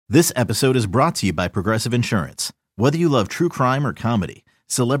This episode is brought to you by Progressive Insurance. Whether you love true crime or comedy,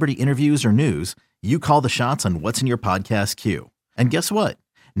 celebrity interviews or news, you call the shots on what's in your podcast queue. And guess what?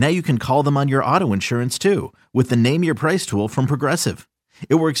 Now you can call them on your auto insurance too with the Name Your Price tool from Progressive.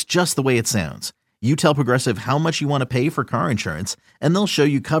 It works just the way it sounds. You tell Progressive how much you want to pay for car insurance, and they'll show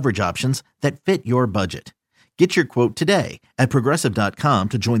you coverage options that fit your budget. Get your quote today at Progressive.com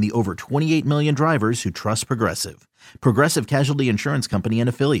to join the over 28 million drivers who trust Progressive. Progressive Casualty Insurance Company and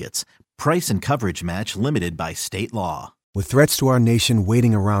Affiliates. Price and coverage match limited by state law. With threats to our nation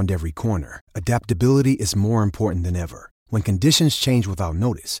waiting around every corner, adaptability is more important than ever. When conditions change without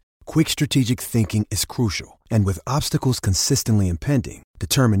notice, quick strategic thinking is crucial. And with obstacles consistently impending,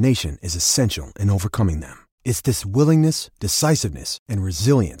 determination is essential in overcoming them. It's this willingness, decisiveness, and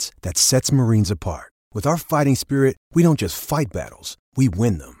resilience that sets Marines apart. With our fighting spirit, we don't just fight battles, we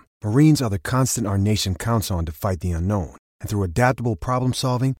win them. Marines are the constant our nation counts on to fight the unknown. And through adaptable problem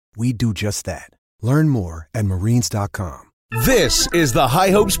solving, we do just that. Learn more at Marines.com. This is the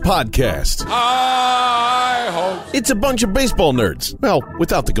High Hopes Podcast. High Hopes. It's a bunch of baseball nerds, well,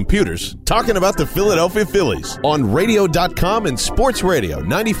 without the computers, talking about the Philadelphia Phillies on radio.com and sports radio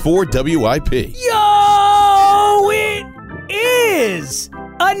 94 WIP. Yo, it is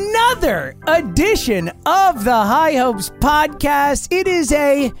another edition of the High Hopes Podcast. It is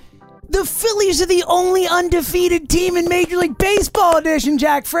the Phillies are the only undefeated team in Major League Baseball edition,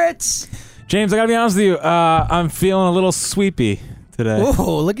 Jack Fritz. James, I gotta be honest with you. I'm feeling a little sweepy today.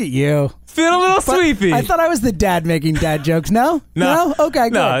 Oh, look at you. Feeling a little sweepy. I thought I was the dad making dad jokes. No? No? Okay,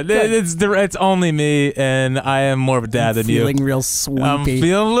 good. No, it's only me, and I am more of a dad than you. Feeling real sweepy. I'm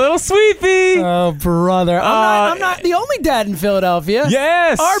feeling a little sweepy. Oh, brother. I'm not the only dad in Philadelphia.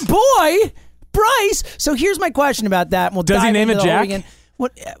 Yes. Our boy, Bryce. So here's my question about that. We'll Does he name it Jack?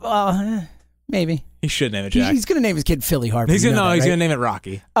 What? Maybe. He should name it Jack. He's going to name his kid Philly Harper. He's going to name it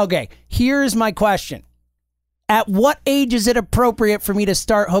Rocky. Okay, here's my question. At what age is it appropriate for me to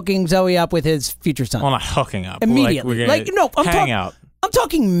start hooking Zoe up with his future son? Well, not hooking up. Immediately. I'm hang out. I'm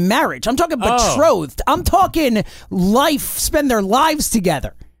talking marriage. I'm talking betrothed. I'm talking life, spend their lives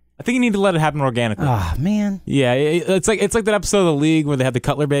together. I think you need to let it happen organically. Ah, man. Yeah, it's like that episode of The League where they had the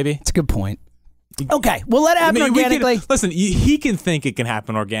Cutler baby. It's a good point. Okay, we'll let it happen organically. He can think it can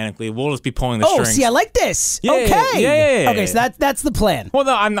happen organically. We'll just be pulling the strings. Oh, see, I like this. Yeah, okay. Yeah. Okay, so that's the plan. Well,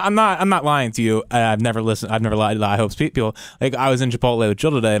 no, I'm not lying to you. I've never lied to the High Hopes people. Like, I was in Chipotle with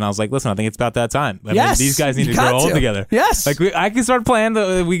Jill today, and I was like, listen, I think it's about that time. I mean, these guys need to grow old together. Yes. Like, I can start playing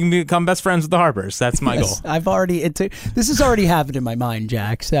that we can become best friends with the Harpers. That's my goal. This has already happened in my mind,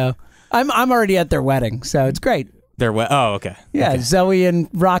 Jack. So I'm already at their wedding, so it's great. Oh, okay. Yeah, okay. Zoe and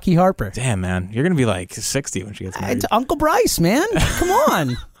Rocky Harper. Damn, man. You're going to be like 60 when she gets married. It's Uncle Bryce, man. Come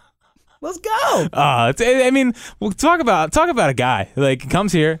on. Let's go. We'll talk about a guy. Like,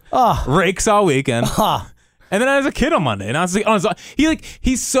 comes here, rakes all weekend, and then has a kid on Monday. And I was like,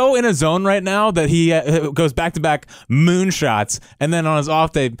 he's so in a zone right now that he goes back-to-back moonshots, and then on his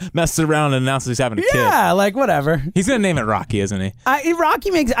off day, messes around and announces he's having a kid. Yeah, like, whatever. He's going to name it Rocky, isn't he? I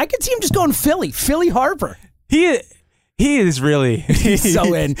could see him just going Philly Harper. He is really... He's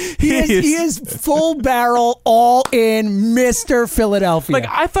so in. He is full barrel, all in, Mr. Philadelphia. Like,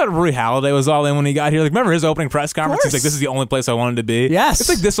 I thought Roy Halladay was all in when he got here. Like, remember his opening press conference? He's like, this is the only place I wanted to be. Yes. It's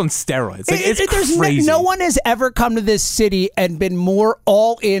like this on steroids. Like, it's crazy. No one has ever come to this city and been more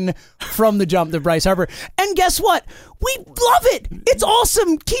all in from the jump than Bryce Harper. And guess what? We love it. It's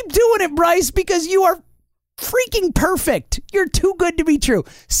awesome. Keep doing it, Bryce, because you are freaking perfect. You're too good to be true.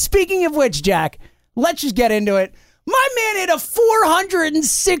 Speaking of which, Jack, let's just get into it. My man hit a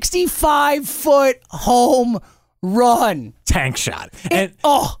 465-foot home run. Tank shot. And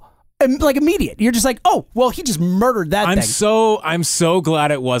like immediate. You're just like, oh, well, he just murdered that thing. I'm so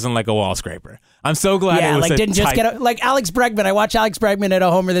glad it wasn't like a wall scraper. I'm so glad it was like Alex Bregman. I watched Alex Bregman hit a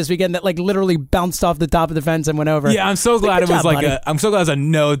homer this weekend that like literally bounced off the top of the fence and went over. Yeah, I'm so glad I'm so glad there's a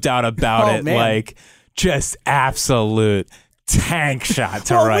no doubt about it. Man. Like, just absolute tank shot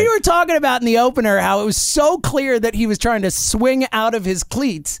to right. We were talking about in the opener how it was so clear that he was trying to swing out of his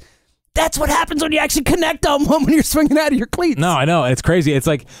cleats. That's what happens when you actually connect on one when you're swinging out of your cleats. No, I know. It's crazy. It's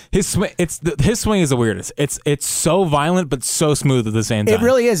like his swing. His swing is the weirdest. It's so violent but so smooth at the same time. It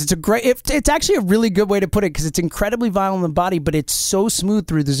really is. It's actually a really good way to put it because it's incredibly violent in the body, but it's so smooth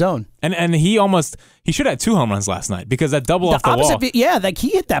through the zone. And he should have had 2 home runs last night because that double off the wall. Yeah, like he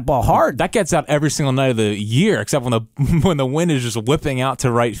hit that ball hard. That gets out every single night of the year, except when the wind is just whipping out to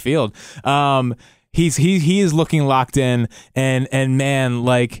right field. He is looking locked in, and man,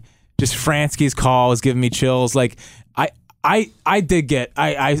 like. Just Fransky's call is giving me chills. Like I did get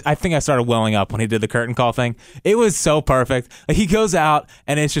I think I started welling up when he did the curtain call thing. It was so perfect. Like he goes out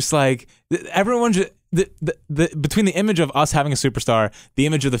and it's just like everyone just between the image of us having a superstar, the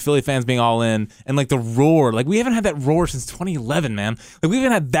image of the Philly fans being all in, and like the roar. Like we haven't had that roar since 2011, man. Like we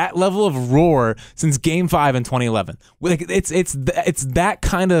haven't had that level of roar since Game 5 in 2011. Like it's that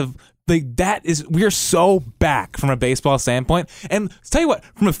kind of. Like that is, we are so back from a baseball standpoint. And to tell you what,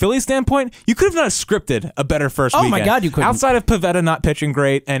 from a Philly standpoint, you could have not scripted a better first weekend. Oh my God, you couldn't. Outside of Pivetta not pitching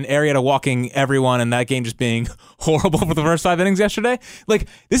great and Arrieta walking everyone and that game just being horrible for the first 5 innings yesterday. Like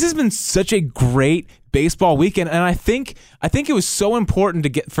this has been such a great baseball weekend, and I think it was so important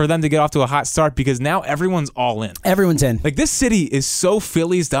for them to get off to a hot start because now everyone's all in. Everyone's in. Like this city is so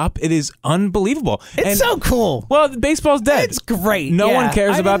Philliesed up, it is unbelievable. It's so cool. Well, baseball's dead. It's great. No one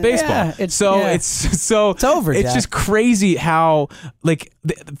cares about baseball. Yeah, It's over. It's Jack. just crazy how like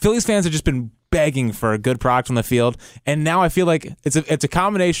the Phillies fans have just been begging for a good product on the field, and now I feel like it's a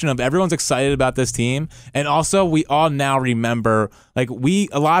combination of everyone's excited about this team, and also we all now remember like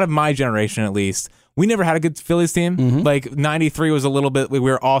a lot of my generation at least. We never had a good Phillies team. Mm-hmm. Like 93 was a little bit, we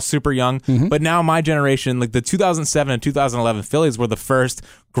were all super young. Mm-hmm. But now my generation, like the 2007 and 2011 Phillies were the first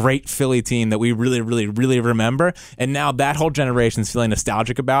great Philly team that we really, really, really remember. And now that whole generation is feeling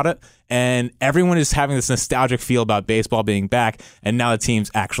nostalgic about it. And everyone is having this nostalgic feel about baseball being back. And now the team's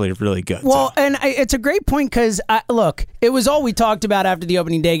actually really good. Well, and it's a great point because, look, it was all we talked about after the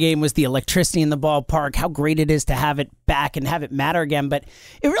opening day game was the electricity in the ballpark, how great it is to have it back and have it matter again. But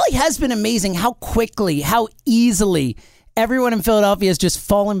it really has been amazing how quickly, how easily everyone in Philadelphia has just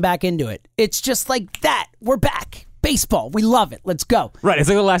fallen back into it. It's just like that. We're back. Baseball. We love it. Let's go. Right. It's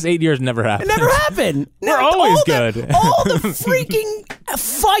like the last 8 years never happened. It never happened. We're always good. All the freaking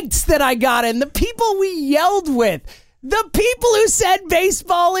fights that I got in, the people we yelled with, the people who said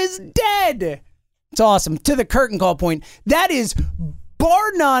baseball is dead. It's awesome. To the curtain call point, that is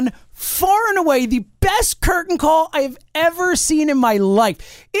bar none, far and away the best curtain call I've ever seen in my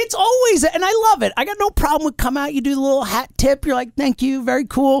life. It's always, and I love it. I got no problem with come out, you do the little hat tip, you're like, thank you, very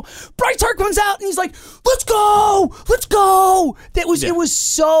cool. Bryce Harper comes out and he's like, let's go. It was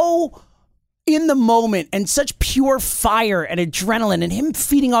so in the moment and such pure fire and adrenaline and him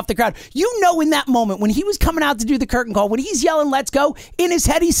feeding off the crowd. You know, in that moment when he was coming out to do the curtain call, when he's yelling, let's go, in his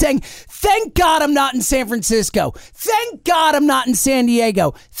head he's saying, thank God I'm not in San Francisco. Thank God I'm not in San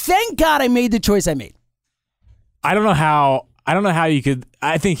Diego. Thank God I made the choice I made. I don't know how you could.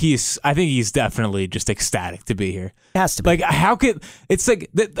 I think he's definitely just ecstatic to be here. It has to be. Like, how could, it's like,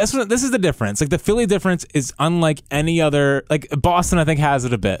 this is the difference. Like, the Philly difference is unlike any other, like, Boston, I think, has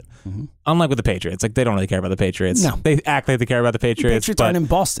it a bit. Mm-hmm. Unlike with the Patriots. Like, they don't really care about the Patriots. No. They act like they care about the Patriots. The Patriots aren't in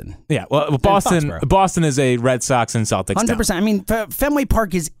Boston. Yeah, well, Boston is a Red Sox and Celtics 100%. town. I mean, Fenway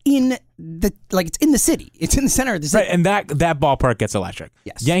Park is it's in the city. It's in the center of the city. Right, and that ballpark gets electric.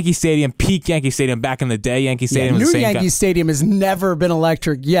 Yes. Yankee Stadium, peak Yankee Stadium, back in the day, Yankee Stadium was the New same Yankee Stadium has never been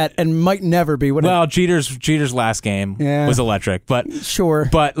electric yet and might never be. Well, Jeter's last game was electric, but sure.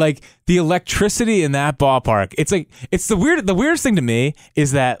 But like the electricity in that ballpark, it's like the weirdest thing to me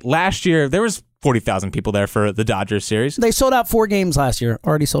is that last year there was 40,000 people there for the Dodgers series. They sold out 4 games last year.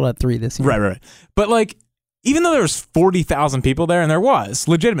 Already sold out 3 this year. Right. But like, even though there was 40,000 people there, and there was,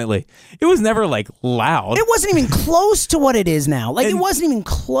 legitimately, it was never, like, loud. It wasn't even close to what it is now. Like, it wasn't even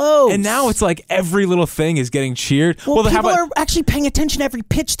close. And now it's like every little thing is getting cheered. Well, people are actually paying attention to every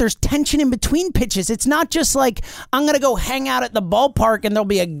pitch. There's tension in between pitches. It's not just like, I'm going to go hang out at the ballpark and there'll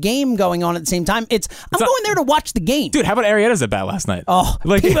be a game going on at the same time. I'm going there to watch the game. Dude, how about Arrieta's at bat last night? Oh,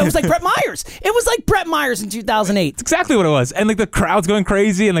 like, it was like Brett Myers. It was like Brett Myers in 2008. That's exactly what it was. And, like, the crowd's going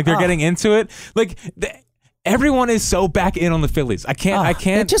crazy and, like, they're getting into it. Like, everyone is so back in on the Phillies. I can't.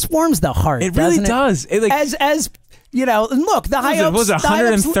 It just warms the heart. It really does. As you know, look, the high hopes. Was it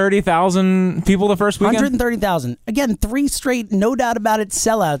 130,000 people the first weekend? 130,000. Again, 3 straight, no doubt about it,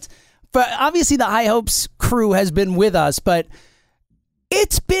 sellouts. But obviously, the High Hopes crew has been with us, but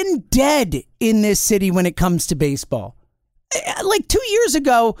it's been dead in this city when it comes to baseball. Like 2 years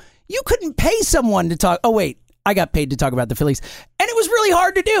ago, you couldn't pay someone to talk. Oh wait. I got paid to talk about the Phillies, and it was really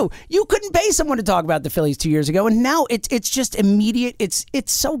hard to do. You couldn't pay someone to talk about the Phillies 2 years ago, and now it's just immediate. It's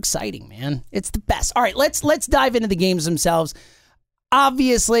so exciting, man. It's the best. All right, let's dive into the games themselves.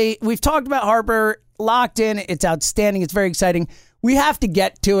 Obviously, we've talked about Harper, locked in. It's outstanding. It's very exciting. We have to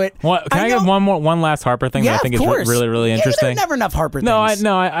get to it. Can I give one last Harper thing that I think is really, really interesting? There's never enough Harper things.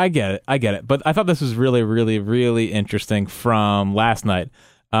 I get it. But I thought this was really, really, really interesting from last night.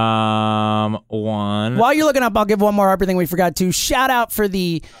 While you're looking up, I'll give one more Harper thing we forgot to. Shout out for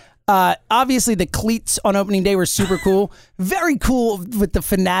the obviously the cleats on opening day were super cool. Very cool with the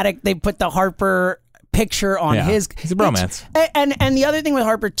Fanatic. They put the Harper picture on his. It's a bromance. And the other thing with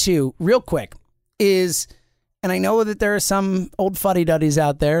Harper too, real quick, is, and I know that there are some old fuddy-duddies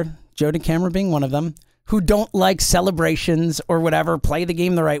out there, Joe DeCamera being one of them, who don't like celebrations or whatever, play the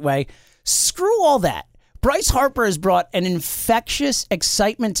game the right way. Screw all that. Bryce Harper has brought an infectious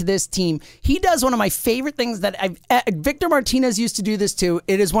excitement to this team. He does one of my favorite things that Victor Martinez used to do this too.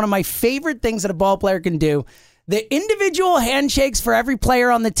 It is one of my favorite things that a ball player can do. The individual handshakes for every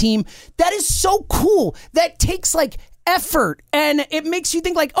player on the team. That is so cool. That takes like effort, and it makes you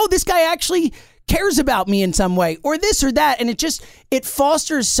think like, oh, this guy actually cares about me in some way, or this or that. And it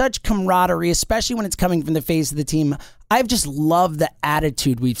fosters such camaraderie, especially when it's coming from the face of the team. I've just loved the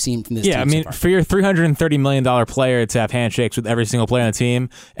attitude we've seen from this team. Yeah, I mean, so far. for your $330 million player to have handshakes with every single player on the team,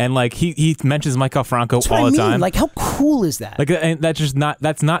 and like he mentions Michael Franco all the time. Like, how cool is that? Like, and that's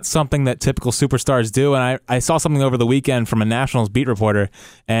not something that typical superstars do. And I saw something over the weekend from a Nationals beat reporter,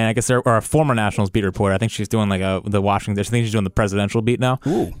 and I guess or a former Nationals beat reporter. I think she's doing like the Washington. I think she's doing the presidential beat now.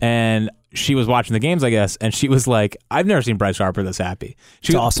 Ooh. And she was watching the games, I guess, and she was like, "I've never seen Bryce Harper this happy."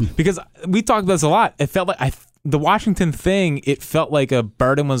 It's awesome because we talked about this a lot. It felt like the Washington thing, it felt like a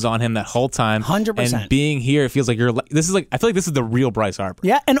burden was on him that whole time. 100%. And being here, it feels like I feel like this is the real Bryce Harper.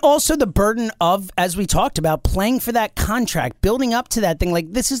 Yeah, and also the burden of, as we talked about, playing for that contract, building up to that thing.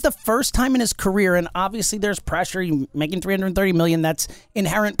 Like, this is the first time in his career, and obviously there's pressure. You're making $330 million, that's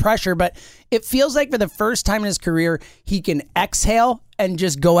inherent pressure, but it feels like for the first time in his career, he can exhale and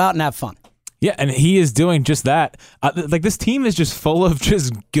just go out and have fun. Yeah, and he is doing just that. Like, this team is just full of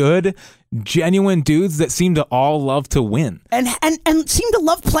just good, genuine dudes that seem to all love to win. And seem to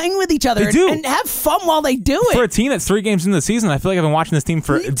love playing with each other. They do. And have fun while they do it. For a team that's 3 games into the season, I feel like I've been watching this team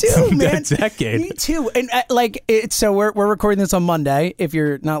for Me too, man. a decade. Me too. And so we're recording this on Monday, if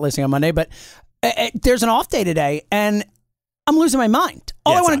you're not listening on Monday, but there's an off day today, and I'm losing my mind.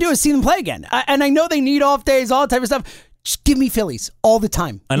 All I want to do is see them play again. And I know they need off days, all that type of stuff. Just give me Phillies all the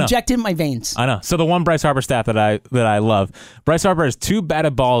time. I know. Inject it in my veins. I know. So the one Bryce Harper stat that I love, Bryce Harper has 2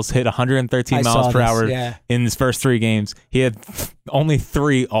 batted balls hit 113 miles per hour in his first 3 games. He had only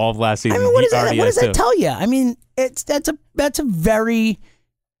 3 all of last season. I mean, what does that tell you? I mean, that's a very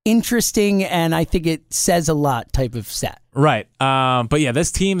interesting, and I think it says a lot type of stat. Right. But yeah,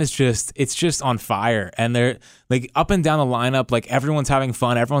 this team is just on fire, and they're like up and down the lineup. Like, everyone's having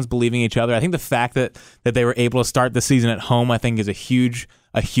fun. Everyone's believing in each other. I think the fact that they were able to start the season at home, I think, is a huge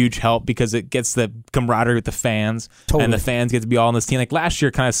help, because it gets the camaraderie with the fans. Totally. And the fans get to be all on this team. Like, last year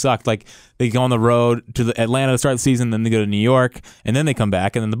kind of sucked. Like, they go on the road to Atlanta to start the season, then they go to New York, and then they come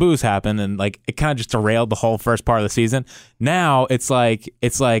back, and then the boos happen, and like it kind of just derailed the whole first part of the season. Now it's like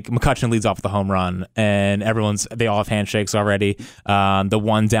McCutchen leads off with the home run, and they all have handshakes already. The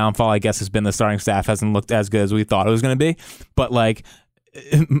one downfall, I guess, has been the starting staff hasn't looked as good as we thought it was going to be, but like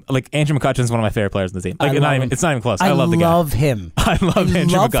Andrew McCutchen is one of my favorite players on the team. Like, it's not even close. I love the guy. I love him. I love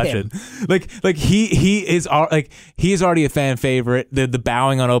Andrew McCutchen. Like he is already a fan favorite. The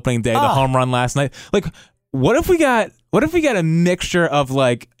bowing on opening day, the home run last night. Like, what if we got a mixture of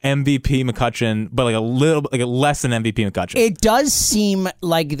like MVP McCutchen, but like a little like less than MVP McCutchen? It does seem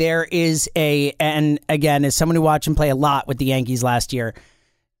like there is and again, as someone who watched him play a lot with the Yankees last year,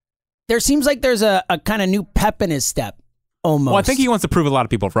 there seems like there's a kind of new pep in his step. Almost. Well, I think he wants to prove a lot of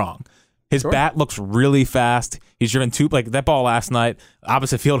people wrong. His bat looks really fast. He's driven 2, like that ball last night,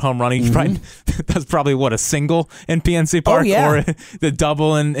 opposite field home run. That's probably what, a single in PNC Park, or the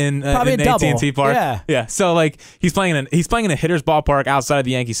double in AT&T Park. Yeah. So like he's playing in a hitter's ballpark outside of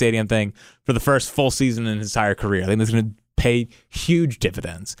the Yankee Stadium thing for the first full season in his entire career. I think that's going to pay huge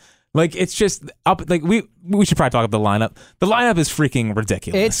dividends. Like, it's just up. Like, we should probably talk about the lineup. The lineup is freaking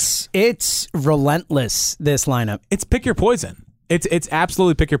ridiculous. It's relentless, this lineup. It's pick your poison. It's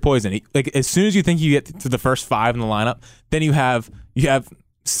absolutely pick your poison. Like, as soon as you think you get to the first 5 in the lineup, then you have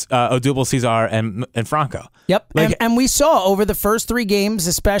Odubel, Cesar, and Franco. Yep. Like, and we saw over the first 3 games,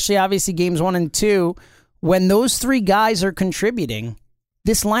 especially obviously games 1 and 2, when those 3 guys are contributing,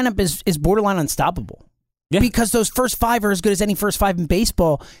 this lineup is borderline unstoppable. Yeah. Because those first 5 are as good as any first 5 in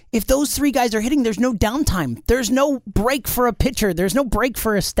baseball. If those 3 guys are hitting, there's no downtime. There's no break for a pitcher. There's no break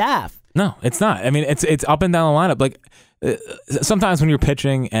for a staff. No, it's not. I mean, it's up and down the lineup. Like, sometimes when you're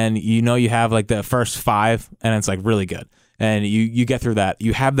pitching and you have like the first 5 and it's like really good, and you get through that,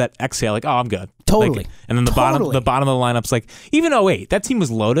 you have that exhale, like, oh, I'm good. Totally. Like, and then the bottom of the lineup's like, even 08, that team was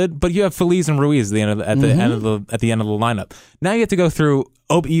loaded, but you have Feliz and Ruiz at the end of the lineup. Now you have to go through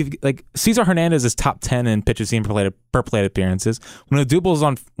like Cesar Hernandez is top 10 in pitches seen per plate appearances. When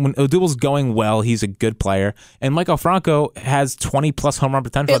Odubel's going well, he's a good player, and Michael Franco has 20 plus home run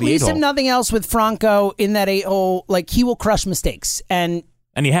potential. At least if nothing else with Franco in that 8-hole, like, he will crush mistakes, and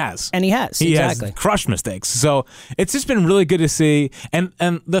And he has. He exactly. has crushed mistakes. So it's just been really good to see. And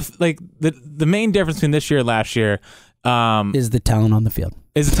the main difference between this year and last year is the talent on the field.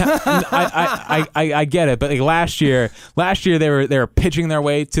 I get it, but like last year they were pitching their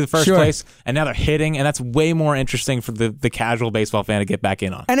way to the first place, and now they're hitting, and that's way more interesting for the casual baseball fan to get back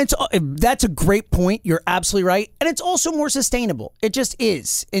in on. And that's a great point. You're absolutely right, and it's also more sustainable. It just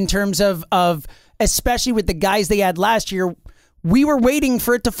is in terms of especially with the guys they had last year. We were waiting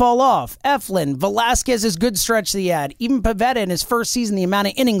for it to fall off. Eflin, Velasquez's good stretch that he had, even Pivetta in his first season, the amount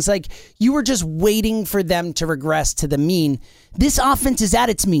of innings, like you were just waiting for them to regress to the mean. This offense is at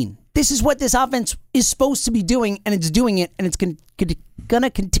its mean. This is what this offense is supposed to be doing, and it's doing it, and it's going to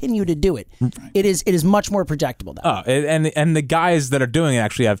continue to do it. Right. It is much more projectable. And the guys that are doing it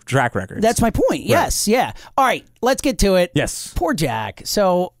actually have track records. That's my point. Right. Yes, yeah. All right, let's get to it. Yes. Poor Jack.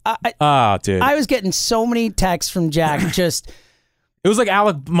 So, dude, I was getting so many texts from Jack just... It was like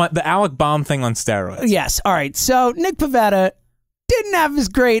the Alec Baum thing on steroids. Yes. All right. So Nick Pivetta didn't have his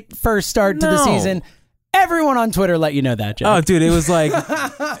great first start to the season. Everyone on Twitter let you know that, Jack. Oh, dude, it was like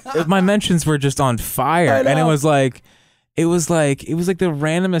my mentions were just on fire, and it was like the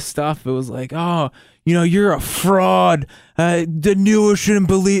randomest stuff. It was like, oh, you're a fraud. The newer shouldn't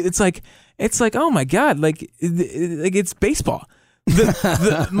believe. It's like, oh my god, like it's baseball.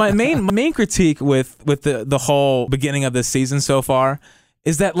 My main critique with the whole beginning of this season so far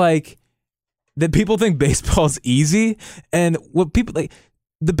is that that people think baseball is easy, and what people like,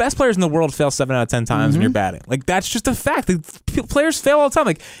 the best players in the world fail 7 out of 10 times when you're batting. Like that's just a fact. Players fail all the time.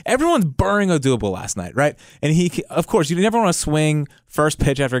 Like everyone's burning Odubel last night, right? And of course, you never want to swing first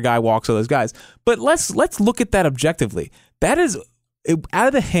pitch after a guy walks all those guys. But let's look at that objectively. That is out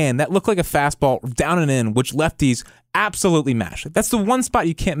of the hand. That looked like a fastball down and in, which lefties absolutely mash. That's the one spot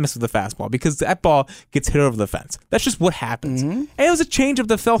you can't miss with the fastball because that ball gets hit over the fence. That's just what happens. And it was a changeup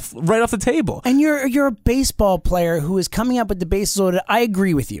that fell right off the table. And you're a baseball player who is coming up with the bases loaded. I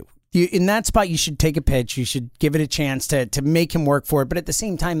agree with you. In that spot, you should take a pitch. You should give it a chance to make him work for it. But at the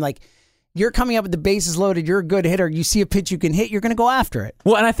same time, you're coming up with the bases loaded. You're a good hitter. You see a pitch you can hit. You're going to go after it.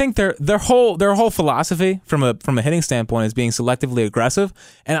 Well, and I think their whole philosophy from a hitting standpoint is being selectively aggressive.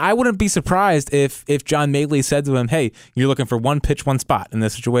 And I wouldn't be surprised if John Magley said to him, "Hey, you're looking for one pitch, one spot in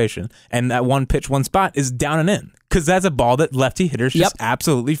this situation, and that one pitch, one spot is down and in because that's a ball that lefty hitters just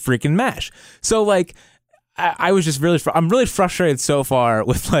absolutely freaking mash." So I was just I'm really frustrated so far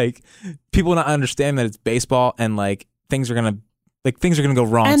with people not understanding that it's baseball and things are gonna go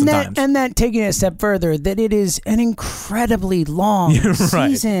wrong sometimes. And that taking it a step further, that it is an incredibly long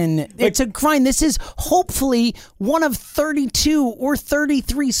season. It's a grind. This is hopefully one of 32 or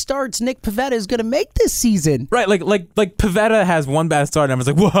 33 starts Nick Pivetta is going to make this season. Right, like Pivetta has one bad start, and I was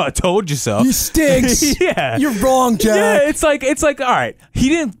like, "Whoa, I told you so." He stinks. Yeah, you're wrong, Jack. Yeah, it's like, all right, he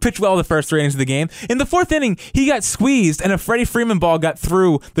didn't pitch well the first 3 innings of the game. In the 4th inning, he got squeezed, and a Freddie Freeman ball got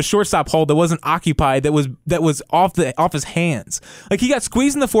through the shortstop hole that wasn't occupied. That was off his hands. He got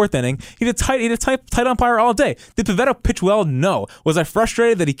squeezed in the 4th inning. He had a tight umpire all day. Did Pivetta pitch well? No. Was I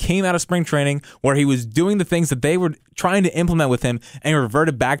frustrated that he came out of spring training where he was doing the things that they were trying to implement with him and he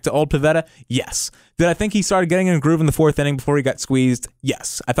reverted back to old Pivetta? Yes. Did I think he started getting in a groove in the 4th inning before he got squeezed?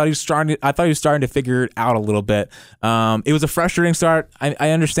 Yes. I thought he was starting to figure it out a little bit. It was a frustrating start. I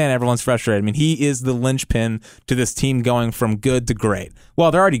understand everyone's frustrated. I mean, he is the linchpin to this team going from good to great.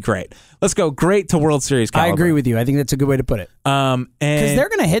 Well, they're already great. Let's go great to World Series caliber. I agree with you. I think that's a good way to put it. Because they're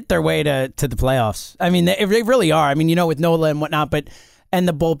going to hit their way to the playoffs. I mean, they really are. I mean, with Nola and whatnot, and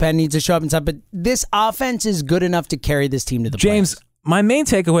the bullpen needs to show up and stuff. But this offense is good enough to carry this team to the playoffs. James, my main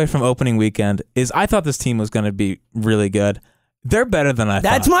takeaway from opening weekend is I thought this team was going to be really good. They're better than I thought.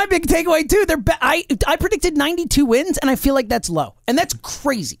 That's my big takeaway, too. I predicted 92 wins, and I feel like that's low. And that's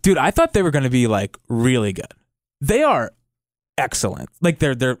crazy. Dude, I thought they were going to be, really good. They are excellent.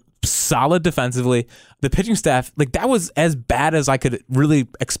 They're solid defensively. The pitching staff, that was as bad as I could really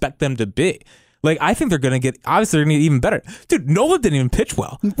expect them to be. I think they're going to get, obviously, they're going to get even better. Dude, Nola didn't even pitch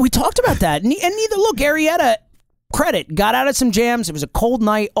well. We talked about that. And neither, look, Arrieta, credit, got out of some jams. It was a cold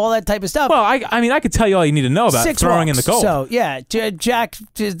night, all that type of stuff. Well, I could tell you all you need to know about throwing in the cold. So, yeah, Jack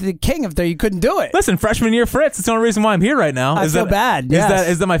is the king of you couldn't do it. Listen, freshman year Fritz, it's the only reason why I'm here right now. I feel bad.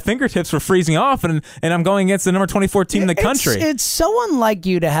 Is that my fingertips were freezing off and I'm going against the number 24 team in the country. It's so unlike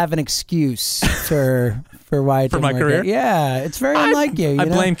you to have an excuse for why it for my career. Yeah, it's very unlike you. I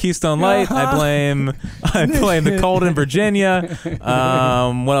blame Keystone Light. I blame the cold in Virginia.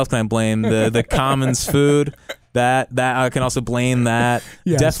 What else can I blame? The Commons food. That I can also blame that.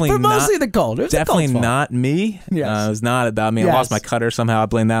 Yes. Definitely but mostly the cold. It was definitely the cold's fault. not me. Yes. It was not about me. I Yes. lost my cutter somehow. I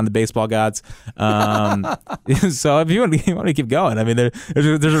blame that on the baseball gods. So if you want to keep going, I mean, there's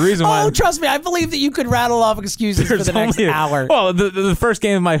a reason why. Oh, trust me, I believe that you could rattle off excuses for the next hour. Well, the first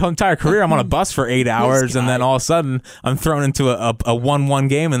game of my entire career, I'm on a bus for 8 hours, and then all of a sudden I'm thrown into a 1-1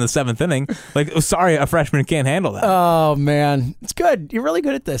 game in the 7th inning. Like, sorry, a freshman can't handle that. Oh man, it's good. You're really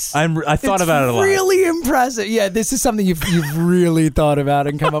good at this. I thought about it a lot. Really impressive. Yeah, this is something you've really thought about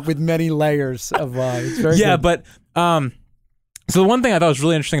and come up with many layers of why. It's very good. But so the one thing I thought was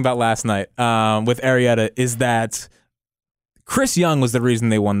really interesting about last night with Arrieta is that Chris Young was the reason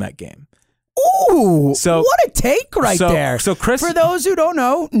they won that game. Ooh, So- what a take right there. So Chris, For those who don't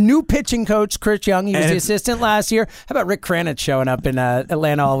know, new pitching coach Chris Young. He was the assistant last year. How about Rick Kranich showing up in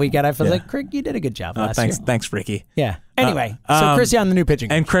Atlanta all weekend? I feel like, Rick, you did a good job last year. Thanks, Ricky. Yeah. Anyway, so Chris Young, the new pitching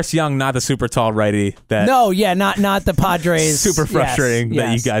coach. And Chris Young, not the super tall righty that not the Padres. super frustrating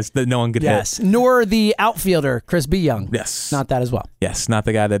that no one could hit. Nor the outfielder Chris B. Young. Yes, Not that as well. Yes, not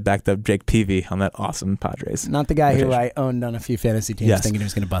the guy that backed up Jake Peavy on that awesome Padres. Not the guy who rotation. I owned on a few fantasy teams thinking he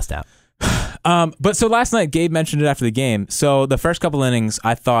was going to bust out. But so last night, Gabe mentioned it after the game. So the first couple innings,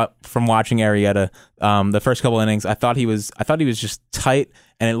 I thought from watching Arrieta, I thought he was just tight,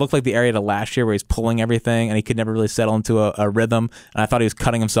 and it looked like the Arrieta last year where he's pulling everything, and he could never really settle into a rhythm. And I thought he was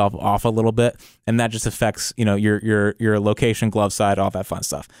cutting himself off a little bit, and that just affects your location, glove side, all that fun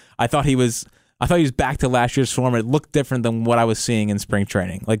stuff. I thought he was back to last year's form. It looked different than what I was seeing in spring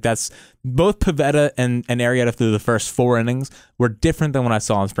training. Like that's both Pivetta and Arrieta through the first 4 innings were different than what I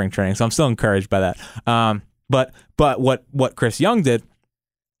saw in spring training. So I'm still encouraged by that. But what Chris Young did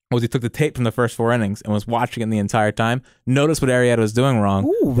was he took the tape from the first 4 innings and was watching it the entire time. Noticed what Arrieta was doing wrong.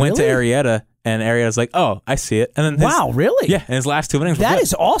 Ooh, went to really? Arrieta, and Arrieta's like, "Oh, I see it." And then Wow, really? Yeah, and his last 2 innings. That were good.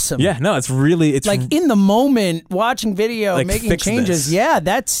 is awesome. Yeah, no, it's like in the moment, watching video, Like, making fix changes. this. Yeah,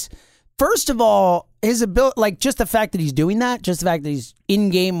 that's first of all his ability. Like just the fact that he's doing that, just the fact that he's in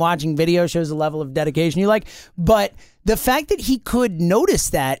game watching video shows the level of dedication you like. But the fact that he could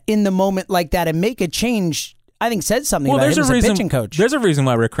notice that in the moment like that and make a change, I think said something about him as a pitching coach. There's a reason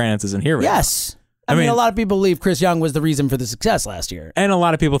why Rick Kranich isn't here right now. Yes. I mean, a lot of people believe Chris Young was the reason for the success last year. And a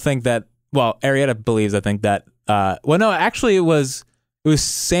lot of people think that, well, Arrieta believes, I think that, actually it was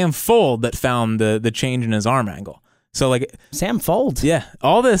Sam Fold that found the change in his arm angle. So like Sam Fold. Yeah,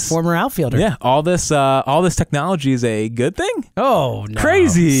 all this former outfielder. Yeah, all this technology is a good thing. Oh, no.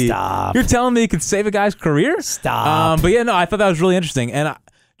 Crazy. Stop. You're telling me it could save a guy's career? Stop. But yeah, no, I thought that was really interesting. And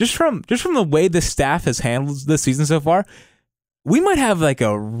just from the way this staff has handled this season so far, we might have like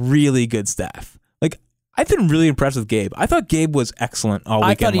a really good staff. Like, I've been really impressed with Gabe. I thought Gabe was excellent all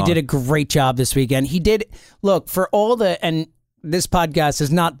weekend I thought he long. did a great job this weekend. He did, look, for all the, and this podcast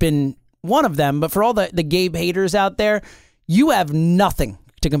has not been one of them, but for all the Gabe haters out there, you have nothing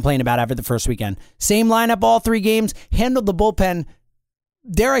to complain about after the first weekend. Same lineup all 3 games, handled the bullpen,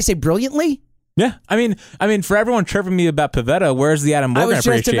 dare I say, brilliantly. Yeah, I mean, for everyone chirping me about Pivetta, where's the Adam Morgan I was just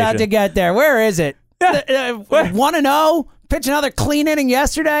appreciation? about to get there. Where is it? Yeah. 1-0, pitch another clean inning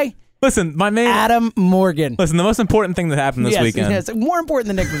yesterday. Listen, Adam Morgan. Listen, the most important thing that happened this weekend. Yes, more important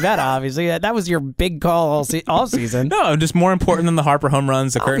than Nick Pivetta, obviously. That was your big call all season. No, just more important than the Harper home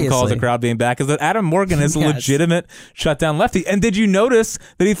runs, the curtain calls, the crowd being back, is that Adam Morgan is a legitimate shutdown lefty. And did you notice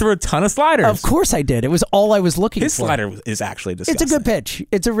that he threw a ton of sliders? Of course I did. It was all I was looking His for. slider is actually disgusting. It's a good pitch.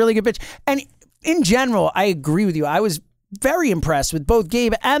 It's a really good pitch. And in general, I agree with you. I was very impressed with both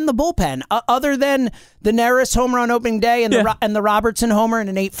Gabe and the bullpen. Other than the Neris home run opening day and the Robertson homer in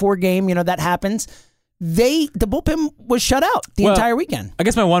an 8-4 game, that happens. The bullpen was shut out the entire weekend. I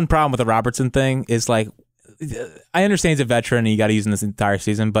guess my one problem with the Robertson thing is like, I understand he's a veteran and you got to use him this entire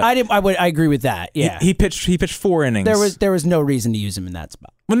season, but I agree with that. Yeah, he pitched 4 innings. There was no reason to use him in that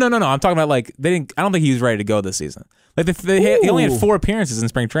spot. Well, no. I'm talking about like I don't think he was ready to go this season. Like he only had 4 appearances in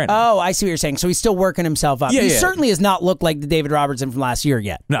spring training. Oh, I see what you're saying. So he's still working himself up. Yeah, he yeah. certainly has not looked like the David Robertson from last year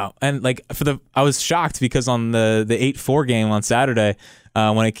yet. No, and like I was shocked because on the 8-4 game on Saturday,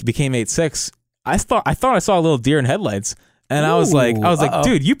 when it became 8-6, I thought I saw a little deer in headlights. And I was like,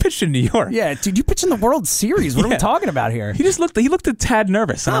 dude, you pitched in New York. Yeah, dude, you pitched in the World Series. What are we talking about here? He looked a tad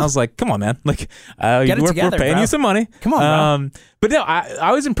nervous, and I was like, come on, man, like we're paying you some money. Come on, bro. But no,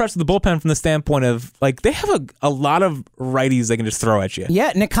 I was impressed with the bullpen from the standpoint of like they have a lot of righties they can just throw at you.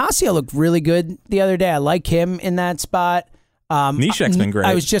 Yeah, Nicasio looked really good the other day. I like him in that spot. Nishek's been great.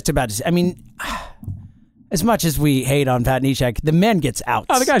 I was just about to say. I mean, As much as we hate on Pat Neshek, the man gets outs.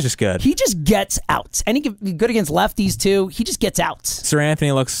 Oh, the guy's just good. He just gets outs. And he can be good against lefties, too. He just gets outs. Sir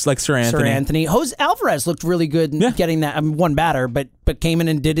Anthony looks like Sir Anthony. Jose Alvarez looked really good in getting that one batter, but came in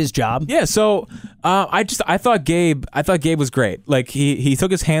and did his job. Yeah, so I thought Gabe was great. Like he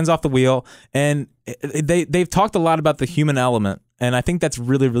took his hands off the wheel, and they've talked a lot about the human element. And I think that's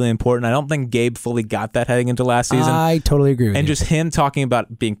really, really important. I don't think Gabe fully got that heading into last season. I totally agree with you. And just him talking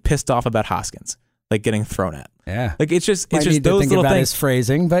about being pissed off about Hoskins, like getting thrown at. Yeah. Like it's just need those to think little about things. His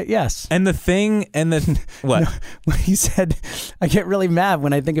phrasing, but yes. And the thing, and then what? No, he said, I get really mad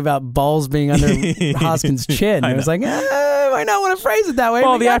when I think about balls being under Hoskins' chin. I was like, I not want to phrase it that way.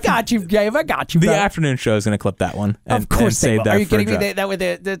 Well, I got you, Gabe. I got you. The bro. afternoon show is going to clip that one. And, of course, and save that. Are you for kidding me?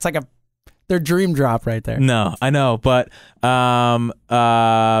 It's like their dream drop right there. No, I know, but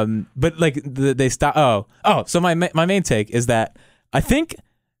like they stop. Oh. So my main take is that I think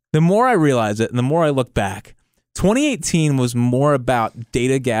the more I realize it, and the more I look back, 2018 was more about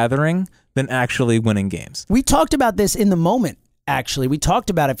data gathering than actually winning games. We talked about this in the moment. Actually, we talked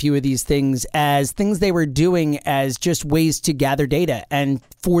about a few of these things as things they were doing as just ways to gather data and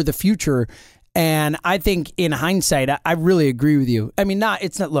for the future. And I think in hindsight, I really agree with you. I mean,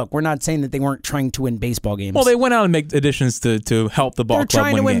 look, we're not saying that they weren't trying to win baseball games. Well, they went out and make additions to help the ball They're club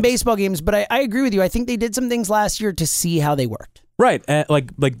trying to win games. baseball games, but I agree with you. I think they did some things last year to see how they worked. Right. Like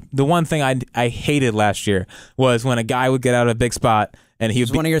the one thing I hated last year was when a guy would get out of a big spot and he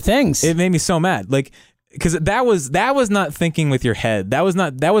would be one of your things. It made me so mad. Like, because that was not thinking with your head. That was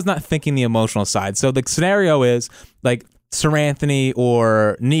not thinking the emotional side. So the scenario is like Sir Anthony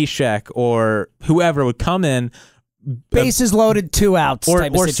or Neshek or whoever would come in, bases loaded, 2 outs,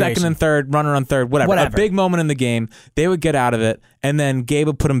 or second and third, runner on third, whatever. A big moment in the game, they would get out of it, and then Gabe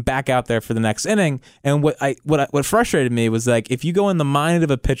would put him back out there for the next inning. And what frustrated me was, like, if you go in the mind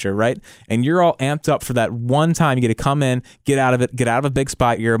of a pitcher, right, and you're all amped up for that one time, you get to come in, get out of it, get out of a big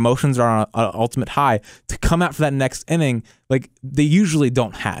spot, your emotions are on an ultimate high, to come out for that next inning, like, they usually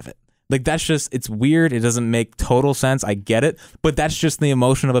don't have it. Like, that's just, it's weird. It doesn't make total sense. I get it. But that's just the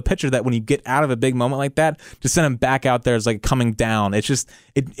emotion of a pitcher, that when you get out of a big moment like that, to send him back out there is like coming down. It's just,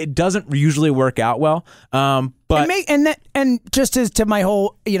 it doesn't usually work out well. But and just as to my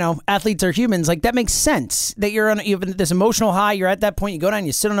whole, athletes are humans, like that makes sense that you have this emotional high. You're at that point, you go down,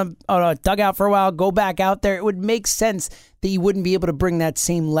 you sit on a dugout for a while, go back out there. It would make sense that you wouldn't be able to bring that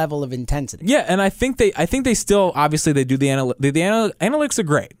same level of intensity. Yeah, and I think they still, obviously they do the analytics are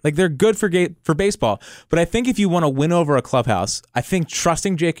great. Like, they're good for baseball. But I think if you want to win over a clubhouse, I think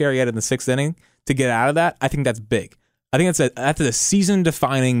trusting Jake Arrieta in the 6th inning to get out of that, I think that's big. I think that's a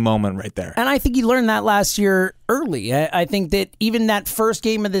season-defining moment right there. And I think he learned that last year early. I think that even that first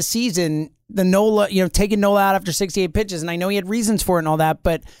game of the season, the Nola, taking Nola out after 68 pitches, and I know he had reasons for it and all that,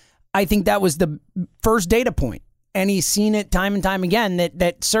 but I think that was the first data point. And he's seen it time and time again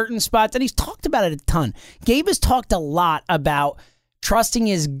that certain spots, and he's talked about it a ton. Gabe has talked a lot about trusting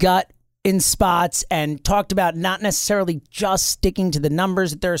his gut in spots and talked about not necessarily just sticking to the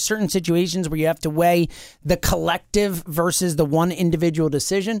numbers, that there are certain situations where you have to weigh the collective versus the one individual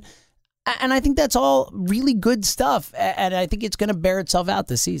decision. And I think that's all really good stuff, and I think it's going to bear itself out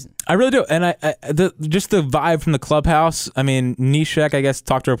this season. I really do, and just the vibe from the clubhouse. I mean, Neshek, I guess,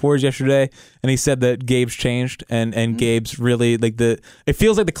 talked to reporters yesterday, and he said that Gabe's changed, and Gabe's really it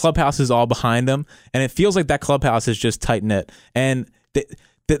feels like the clubhouse is all behind him, and it feels like that clubhouse is just tight knit. And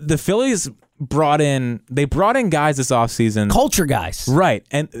the Phillies brought in guys this offseason. Culture guys. Right.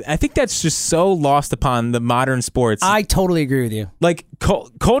 And I think that's just so lost upon the modern sports. I totally agree with you. Like,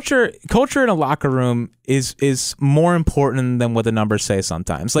 culture in a locker room is more important than what the numbers say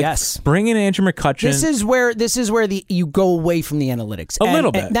sometimes. Like, yes. Bringing in Andrew McCutchen. This is where you go away from the analytics. A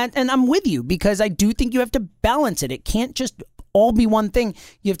little bit. And I'm with you, because I do think you have to balance it. It can't just all be one thing.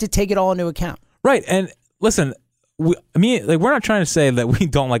 You have to take it all into account. Right. And listen, we're not trying to say that we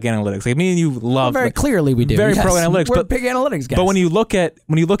don't like analytics. Like, me and you love. Well, very clearly we do. Very pro analytics. We're big analytics guys. But when you look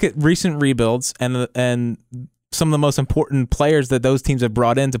at recent rebuilds and some of the most important players that those teams have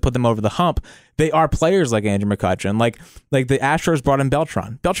brought in to put them over the hump, they are players like Andrew McCutchen. Like the Astros brought in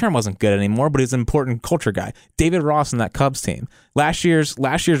Beltran. Beltran wasn't good anymore, but he's an important culture guy. David Ross in that Cubs team. Last year's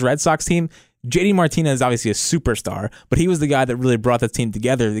Red Sox team, JD Martinez is obviously a superstar, but he was the guy that really brought the team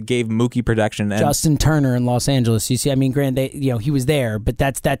together, that gave Mookie protection. And Justin Turner in Los Angeles. You see, I mean, granted, he was there, but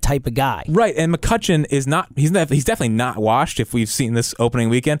that's that type of guy. Right, and McCutchen is not. He's definitely not washed, if we've seen this opening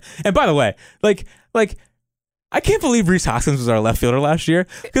weekend. And by the way, like I can't believe Rhys Hoskins was our left fielder last year,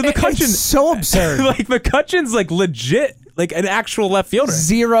 because McCutchen. It's so absurd. Like, McCutchen's like legit. Like an actual left fielder.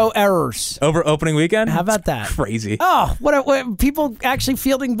 0 errors. Over opening weekend? How about that? Crazy. Oh, what people actually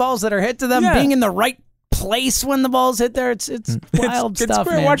fielding balls that are hit to them, being in the right place when the balls hit there. It's wild stuff,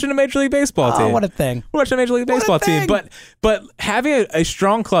 We're man. watching a Major League Baseball team. Oh, what a thing. We're watching a Major League Baseball team. But having a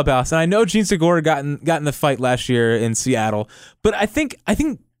strong clubhouse, and I know Gene Segura got in the fight last year in Seattle, but I think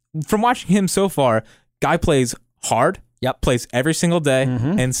from watching him so far, guy plays hard. Yep. Plays every single day,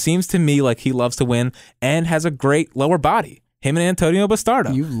 and seems to me like he loves to win and has a great lower body. Him and Antonio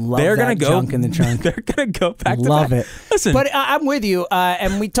Bastardo. You love junk in the trunk. They're going to go back to back. Love it. Listen. But I'm with you,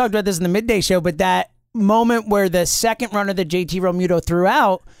 and we talked about this in the midday show, but that moment where the second runner that JT Realmuto threw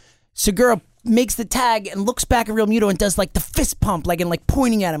out, Segura makes the tag and looks back at Realmuto and does like the fist pump, like, and like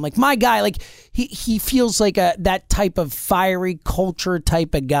pointing at him, like, my guy. Like he feels like that type of fiery culture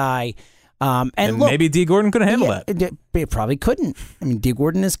type of guy. And look, maybe D. Gordon could handle that. It probably couldn't. I mean, D.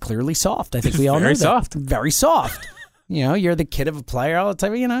 Gordon is clearly soft. I think we all know that. Very soft. Very soft. You know, you're the kid of a player all the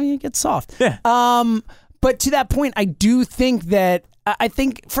time. You know, you get soft. Yeah. But to that point, I do think that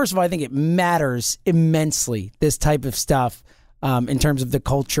first of all, I think it matters immensely, this type of stuff, in terms of the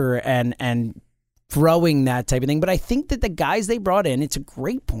culture and throwing that type of thing. But I think that the guys they brought in, it's a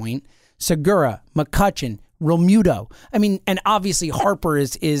great point. Segura, McCutchen, Realmuto. I mean, and obviously Harper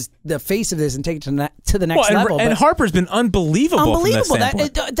is the face of this and take it to the next level. And Harper's been unbelievable. Unbelievable. From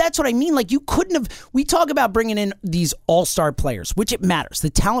that That's what I mean. Like, you couldn't have. We talk about bringing in these all-star players, which it matters. The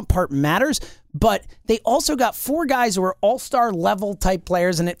talent part matters, but they also got 4 guys who are all-star level type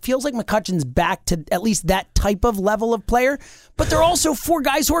players, and it feels like McCutchen's back to at least that type of level of player. But they're also 4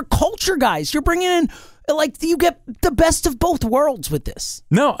 guys who are culture guys. You're bringing in. Like, you get the best of both worlds with this.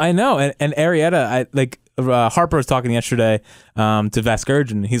 No, I know. And Arrieta, Harper was talking yesterday to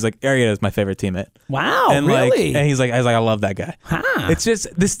Vasgersian. He's like, Arrieta is my favorite teammate. Wow, and really? And he's like, I love that guy. Huh. It's just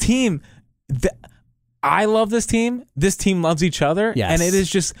this team. I love this team. This team loves each other. Yes. And it is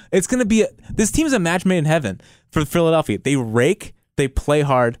just, it's going to be, this team is a match made in heaven for Philadelphia. They rake. They play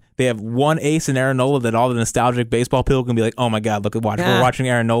hard. They have one ace in Aaron Nola that all the nostalgic baseball people can be like, oh my God, we're watching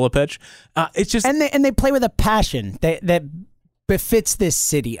Aaron Nola pitch. It's just, and they play with a passion that befits this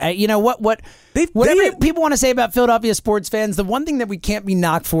city. You know whatever people want to say about Philadelphia sports fans, the one thing that we can't be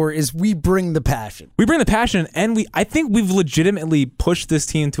knocked for is we bring the passion. We bring the passion, and I think we've legitimately pushed this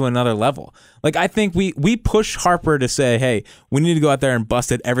team to another level. Like, I think we push Harper to say, hey, we need to go out there and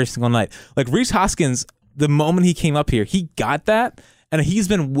bust it every single night. Like, Rhys Hoskins, the moment he came up here, he got that, and he's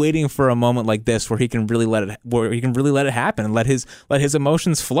been waiting for a moment like this where he can really let it happen and let his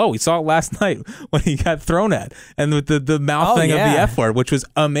emotions flow. We saw it last night when he got thrown at, and with the mouth thing of the F word, which was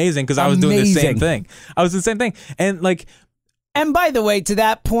amazing because I was doing the same thing. And by the way, to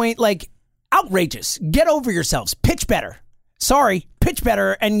that point, like, outrageous. Get over yourselves. Pitch better. Sorry, pitch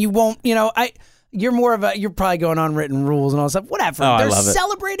better, and you won't. You know, You're more of you're probably going on written rules and all that stuff. Whatever. Oh, they're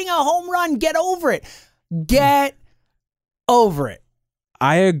celebrating a home run. Get over it. Get over it.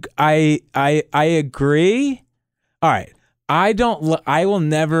 I agree. All right. I will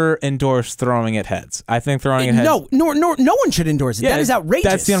never endorse throwing at heads. I think throwing at heads. No one should endorse it. Yeah, that is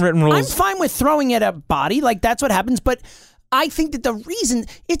outrageous. That's the unwritten rules. I'm fine with throwing at a body, like that's what happens. But I think that the reason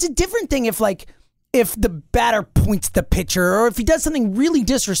it's a different thing if the batter points the pitcher or if he does something really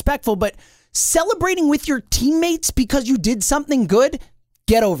disrespectful. But celebrating with your teammates because you did something good.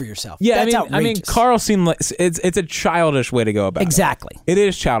 Get over yourself. Yeah, that's I mean, Carl seemed like it's a childish way to go about it. Exactly. It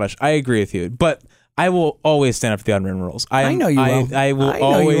is childish. I agree with you, but I will always stand up for the unwritten rules. I know you will. I will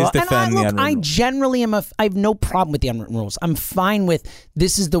always defend the unwritten rules. I generally I have no problem with the unwritten rules. I'm fine with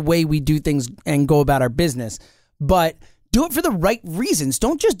this is the way we do things and go about our business, but do it for the right reasons.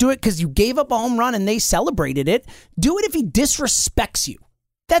 Don't just do it because you gave up a home run and they celebrated it. Do it if he disrespects you.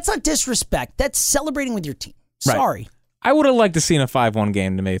 That's not disrespect. That's celebrating with your team. Right. Sorry. I would have liked to seen a 5-1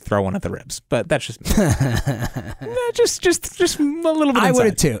 game to maybe throw one at the ribs, but that's just me. just a little bit. I would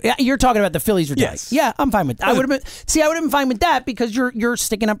have too. Yeah, you're talking about the Phillies retaliation. Yes. Yeah, I'm fine with that. I would have been fine with that because you're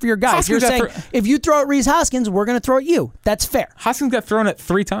sticking up for your guys. You're saying if you throw at Rhys Hoskins, we're going to throw at you. That's fair. Hoskins got thrown at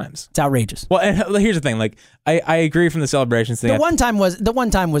 3 times. It's outrageous. Well, and here's the thing. Like I agree from the celebrations thing. The one time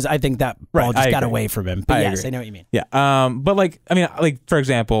was I think that ball just got away from him. But yes, I know what you mean. Yeah. But like for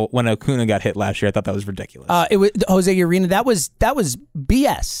example, when Acuna got hit last year, I thought that was ridiculous. It was Jose Urena. That was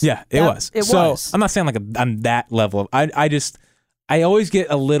BS. Yeah, it was. It was. I'm not saying like I'm that level of. I always get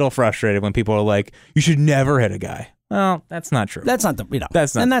a little frustrated when people are like, "You should never hit a guy." Well, that's not true. That's not the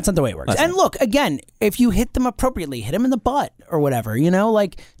that's not the way it works. And look, again, if you hit them appropriately, hit them in the butt or whatever,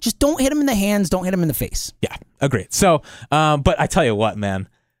 like just don't hit them in the hands, don't hit them in the face. Yeah, agreed. So, but I tell you what, man,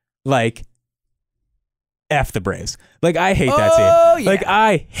 like F the Braves. Like, I hate that team. Yeah. Like,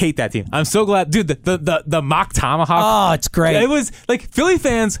 I hate that team. I'm so glad. Dude, the mock tomahawk. Oh, it's great. It was, like, Philly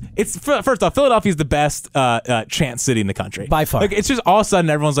fans, first off, Philadelphia's the best chant city in the country. By far. Like, it's just all of a sudden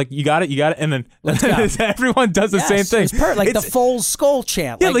everyone's like, you got it, and then everyone does the same thing. It's perfect. Like the Foles skull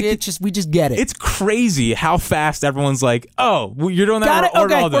chant. Yeah, like, we just get it. It's crazy how fast everyone's like, oh, well, you're doing that. Got it?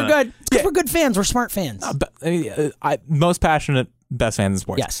 Okay, we're good. It's because Yeah. we're good fans. We're smart fans. Most passionate, best fans in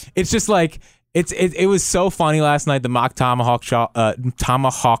sports. Yes. It's just like, it was so funny last night, the mock tomahawk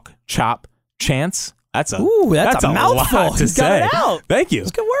chop chants. That's a mouthful. lot to You say. got it out. Thank you.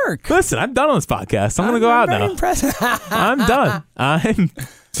 It's good work. Listen, I'm done on this podcast. I'm going to go out very now. Impressive. I'm done. I'm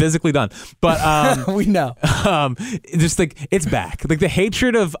physically done. But we know. Just like, it's back. Like, the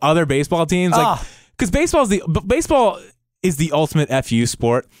hatred of other baseball teams, like, because baseball is the ultimate FU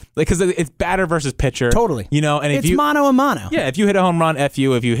sport, like, because it's batter versus pitcher. Totally. You know, and if it's mono a mono. Yeah, if you hit a home run,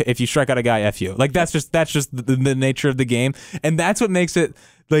 FU. If you strike out a guy, FU. Like, that's just the nature of the game, and that's what makes it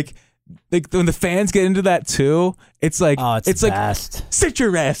like when the fans get into that too. It's like it's like best. Sit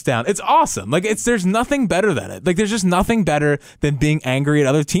your ass down. It's awesome. Like, there's nothing better than it. Like, there's just nothing better than being angry at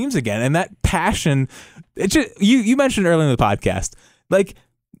other teams again, and that passion. It's just you mentioned earlier in the podcast, like.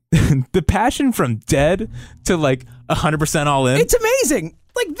 The passion from dead to like 100% all in. It's amazing.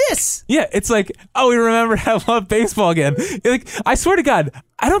 Like this. Yeah, it's like, oh, we remember how I love baseball again. Like, I swear to God,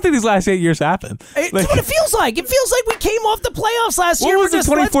 I don't think these last 8 years happened. It's what it feels like. It feels like we came off the playoffs last year. What was the just,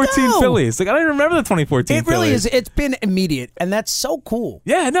 2014 Phillies? Like, I don't even remember the 2014 It really Phillies. is. It's been immediate, and that's so cool.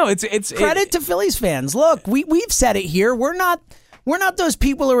 Yeah, no, it's Credit to Phillies fans. Look, we've said it here. We're not those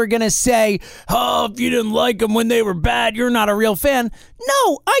people who are going to say, oh, if you didn't like them when they were bad, you're not a real fan.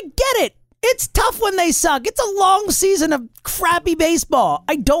 No, I get it. It's tough when they suck. It's a long season of crappy baseball.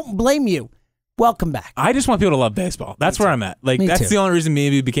 I don't blame you. Welcome back. I just want people to love baseball. That's where I'm at. Like, that's the only reason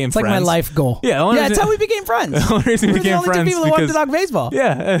maybe we became it's friends. It's like my life goal. Yeah, that's how we became friends. The only reason we became the only friends two people who wanted to talk baseball.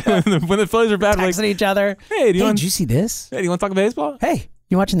 Yeah, when the Phillies are bad, we're like, texting each other. Hey, did you see this? Hey, do you want to talk baseball? Hey,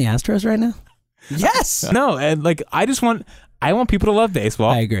 you watching the Astros right now? Yes. No, and like, I want people to love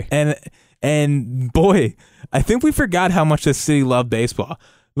baseball. I agree. And boy, I think we forgot how much this city loved baseball.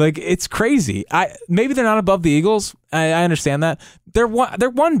 Like, it's crazy. Maybe they're not above the Eagles. I understand that. They're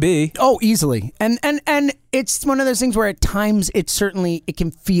 1B. Oh, easily. And it's one of those things where at times it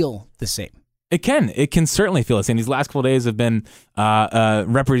can feel the same. It can certainly feel the same. These last couple of days have been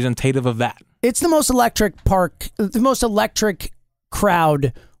representative of that. It's the most electric park, the most electric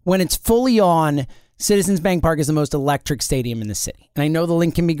crowd when it's fully on. Citizens Bank Park is the most electric stadium in the city. And I know the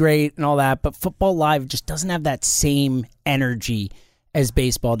link can be great and all that, but Football Live just doesn't have that same energy as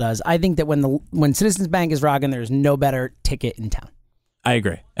baseball does. I think that when Citizens Bank is rocking, there's no better ticket in town. I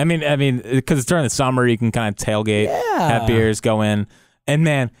agree. I mean, because it's during the summer, you can kind of tailgate, have beers, go in, and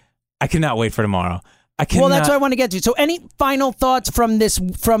man, I cannot wait for tomorrow. Well, that's what I want to get to. So, any final thoughts from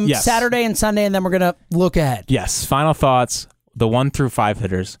Yes. Saturday and Sunday, and then we're gonna look ahead. Yes, final thoughts. The 1 through 5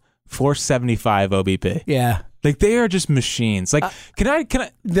 hitters, 475 OBP. Yeah. Like, they are just machines. Like, can I?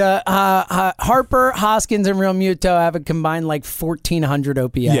 The Harper, Hoskins, and Real Muto have a combined like 1,400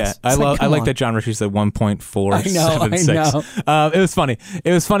 OPS. Yeah, I like that John Ritchie said 1.476. I know. It was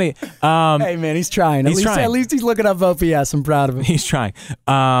funny. Hey man, he's trying. At least he's looking up OPS. I'm proud of him. He's trying.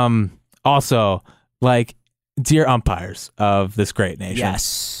 Also, like, dear umpires of this great nation.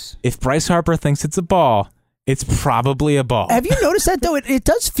 Yes. If Bryce Harper thinks it's a ball, it's probably a ball. Have you noticed that, though? It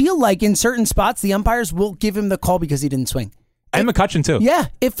does feel like in certain spots, the umpires will give him the call because he didn't swing. And McCutchen, too. Yeah.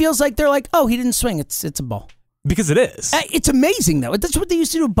 It feels like they're like, oh, he didn't swing. It's a ball. Because it is. It's amazing, though. That's what they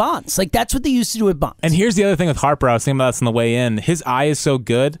used to do with Bonds. Like, that's what they used to do with Bonds. And here's the other thing with Harper. I was thinking about this on the way in. His eye is so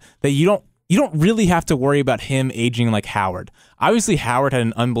good that you don't really have to worry about him aging like Howard. Obviously, Howard had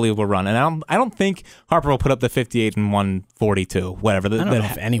an unbelievable run, and I don't think Harper will put up the 58 and 142, whatever. I don't know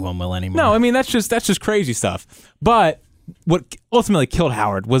if anyone will anymore. No, I mean, that's just crazy stuff. But what ultimately killed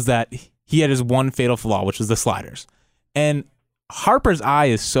Howard was that he had his one fatal flaw, which was the sliders. And Harper's eye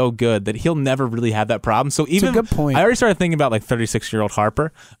is so good that he'll never really have that problem. So even That's a good point. I already started thinking about like 36-year-old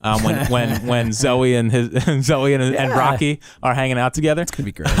Harper when Zoe and Rocky are hanging out together. It's gonna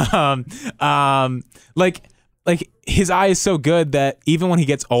be great. Like his eye is so good that even when he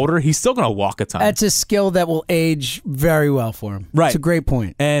gets older, he's still gonna walk a ton. That's a skill that will age very well for him. Right. It's a great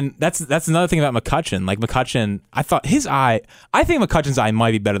point. And that's another thing about McCutchen. Like McCutchen, I think McCutchen's eye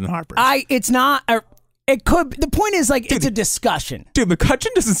might be better than Harper's. It's not. It could. The point is, like, it's a discussion. Dude,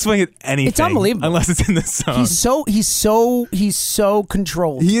 McCutchen doesn't swing at anything. It's unbelievable unless it's in the zone. He's so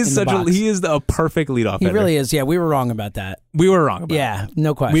controlled. He is he is a perfect leadoff hitter. He really is. Yeah, we were wrong about that. We were wrong about that. Yeah,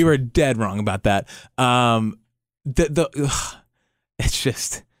 no question. We were dead wrong about that. It's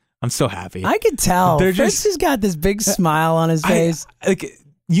just I'm so happy. I could tell. They're Fritz has got this big smile on his face.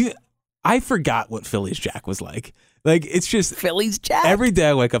 I forgot what Phillies Jack was like. Like, it's just Phillies Jack. every day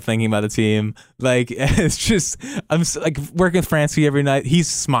I wake up thinking about the team. Like, it's just, I'm like working with Francie every night. He's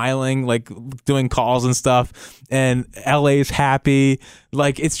smiling, like doing calls and stuff. And LA's happy.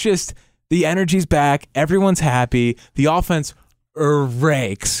 Like, it's just, the energy's back. Everyone's happy. The offense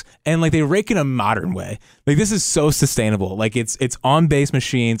rakes, and like they rake in a modern way. Like, this is so sustainable. Like, it's on base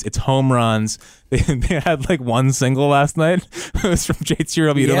machines, it's home runs. They had like one single last night. It was from JT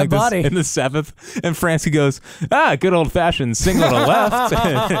Realmuto in the 7th, and Francie goes, good old fashioned single to left.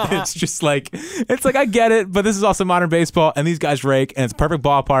 It's just like, it's like, I get it, but this is also modern baseball, and these guys rake, and it's a perfect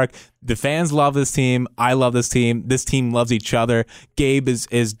ballpark. The fans love this team. I love this team. This team loves each other. Gabe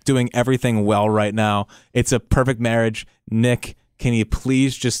is doing everything well right now. It's a perfect marriage. Nick, can you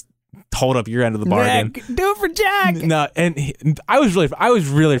please just hold up your end of the bargain? Nick, do it for Jack. No, and I was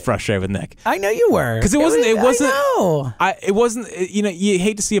really frustrated with Nick. I know you were, because it wasn't. It wasn't. You know, you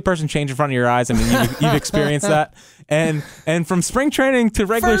hate to see a person change in front of your eyes. I mean, you've experienced that. And from spring training to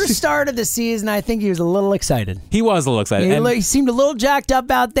regular first start of the season, I think he was a little excited. He was a little excited. He seemed a little jacked up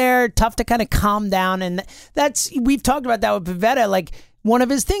out there. Tough to kind of calm down, and we've talked about that with Pivetta. Like, one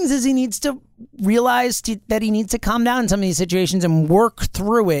of his things is he needs to realize that he needs to calm down in some of these situations and work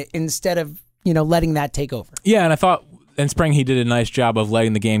through it instead of, letting that take over. Yeah, and I thought in spring he did a nice job of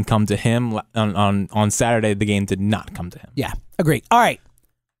letting the game come to him. On Saturday, the game did not come to him. Yeah, agreed. All right.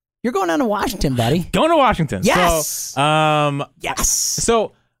 You're going down to Washington, buddy. Going to Washington. Yes. So, yes.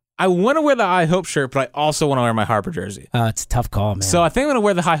 So I want to wear the High Hope shirt, but I also want to wear my Harper jersey. It's a tough call, man. So I think I'm going to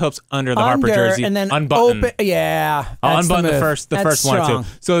wear the High Hopes under the Harper jersey. And then unbutton. I'll unbutton the first one or two.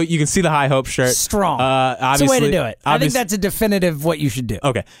 So you can see the High Hope shirt. Strong. Obviously, it's a way to do it. I think that's a definitive what you should do.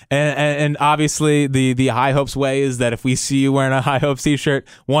 Okay. And obviously the High Hopes way is that if we see you wearing a High Hopes t-shirt,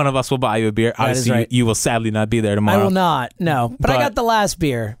 one of us will buy you a beer. Obviously, right. you will sadly not be there tomorrow. I will not. No. But I got the last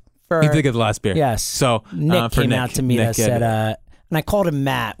beer. You did get the last beer. Yes. So Nick came out to meet us at and I called him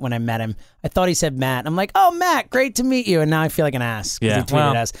Matt when I met him. I thought he said Matt. I'm like, oh, Matt, great to meet you. And now I feel like an ass because he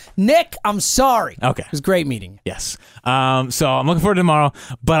tweeted us. Nick, I'm sorry. Okay. It was great meeting you. Yes. So I'm looking forward to tomorrow,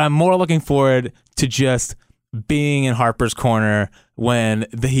 but I'm more looking forward to just being in Harper's corner when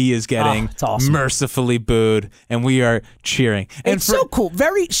he is getting awesome. Mercifully booed and we are cheering. And it's so cool.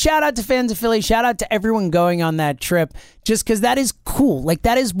 Very shout out to fans of Philly. Shout out to everyone going on that trip, just because that is cool. Like,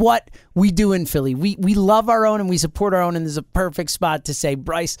 that is what we do in Philly. We love our own and we support our own, and there's a perfect spot to say,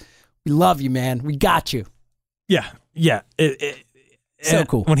 Bryce, we love you, man. We got you. Yeah. So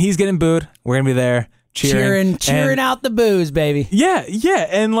cool. When he's getting booed, we're going to be there cheering out the boos, baby. Yeah.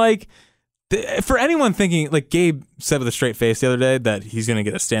 And like, for anyone thinking, like Gabe said with a straight face the other day that he's going to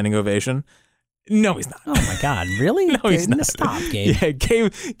get a standing ovation. No, he's not. Oh my God, really? No, he's not. Stop, Gabe. Yeah,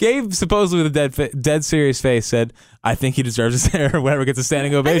 Gabe supposedly with a dead serious face said, I think he deserves it or whatever, gets a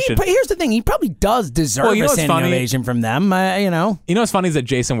standing ovation. But here's the thing, he probably does deserve a standing ovation from them, You know what's funny is that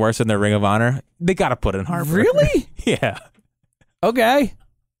Jason Worth in their Ring of Honor, they got to put in Harper. Really? Yeah. Okay.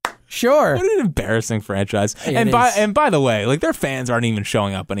 Sure. What an embarrassing franchise. And by the way, like, their fans aren't even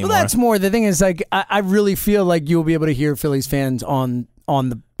showing up anymore. Well, that's more. The thing is, like, I really feel like you'll be able to hear Phillies fans on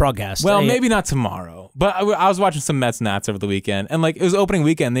the broadcast. Well, maybe not tomorrow, but I was watching some Mets Nats over the weekend, and like, it was opening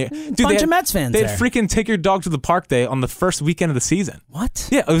weekend. Bunch of Mets fans. They had freaking Take Your Dog to the Park Day on the first weekend of the season. What?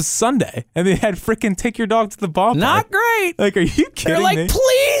 Yeah, it was Sunday, and they had freaking Take Your Dog to the ballpark. Not great. Like, are you kidding They're like, me?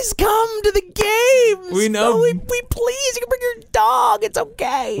 please come to the games. We know. We please, you can bring your dog. It's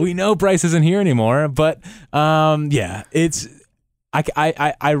okay. We know Bryce isn't here anymore, but yeah, it's. I'm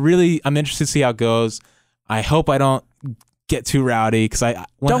interested to see how it goes. I hope I don't get too rowdy because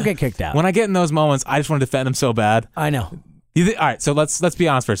don't get kicked out. When I get in those moments, I just want to defend him so bad. I know. All right, so let's be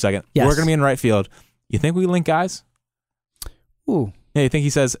honest for a second. Yes. We're gonna be in right field. You think we link guys? Ooh. Yeah, you think he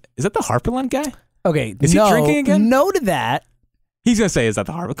says, is that the Harper Lent guy? Okay. Is he drinking again? No to that. He's gonna say, is that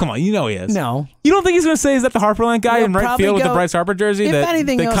the Harper? Come on, you know he is. No. You don't think he's gonna say, is that the Harper Lent guy in right field with the Bryce Harper jersey if that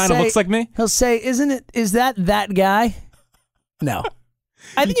anything, kind of looks like me? He'll say, is that guy? No.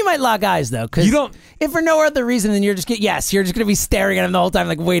 I think you might lock eyes though, because if for no other reason than you're just going to be staring at him the whole time,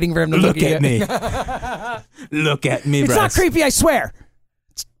 like waiting for him to look at me. Look at me, It's Bryce. not creepy, I swear.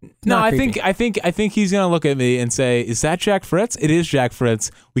 No, I think he's gonna look at me and say, "Is that Jack Fritz?" It is Jack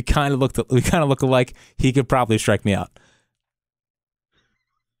Fritz. We kind of look alike. He could probably strike me out.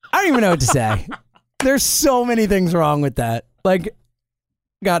 I don't even know what to say. There's so many things wrong with that. Like,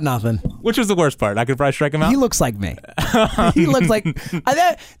 got nothing. Which was the worst part? I could probably strike him out. He looks like me. He looks like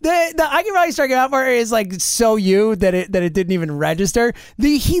I can probably strike him out part is like so you that it didn't even register.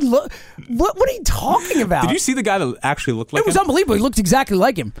 What are you talking about? Did you see the guy that actually looked like him? It was unbelievable. He looked exactly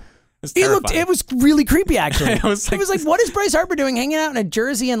like him. It was really creepy, actually. It was like, what is Bryce Harper doing hanging out in a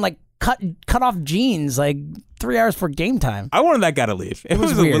jersey and like cut off jeans like 3 hours before game time? I wanted that guy to leave. It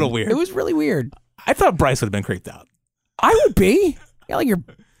was a little weird. It was really weird. I thought Bryce would have been creeped out. I would be. Yeah, like your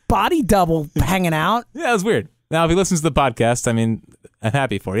body double hanging out. Yeah, it was weird. Now, if he listens to the podcast, I mean, I'm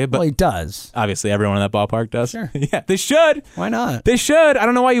happy for you. But well, he does. Obviously, everyone in that ballpark does. Sure. Yeah, they should. Why not? They should. I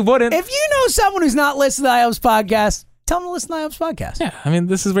don't know why you wouldn't. If you know someone who's not listening to IHOP's podcast, tell them to listen to IHOP's podcast. Yeah, I mean,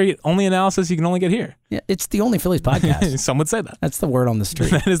 this is where only analysis you can only get here. Yeah, it's the only Phillies podcast. Some would say that. That's the word on the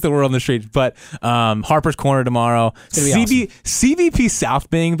street. That is the word on the street. But Harper's Corner tomorrow. CVP South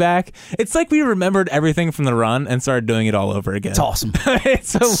being back. It's like we remembered everything from the run and started doing it all over again. It's awesome.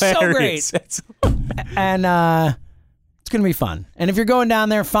 It's hilarious. So great. And it's going to be fun. And if you're going down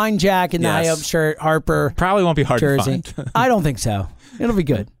there, find Jack in the IHOP shirt, Harper. Probably won't be hard jersey. to find. I don't think so. It'll be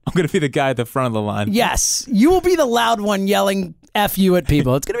good. I'm going to be the guy at the front of the line. Yes. You will be the loud one yelling F you at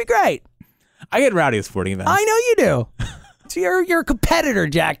people. It's going to be great. I get rowdy at sporting events. I know you do. So you're a competitor,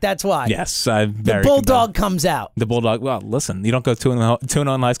 Jack. That's why. Yes, I'm very The Bulldog comes out. The Bulldog. Well, listen, you don't go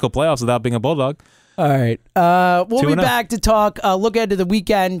 2-0 in high school playoffs without being a Bulldog. All right. We'll be back to talk. Look ahead to the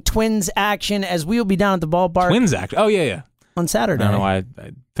weekend. Twins action as we will be down at the ballpark. Twins action. Oh, yeah. On Saturday. I don't know why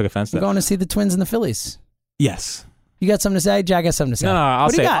I took offense to that. We're going to see the Twins and the Phillies. Yes. You got something to say? Jack has something to say. No,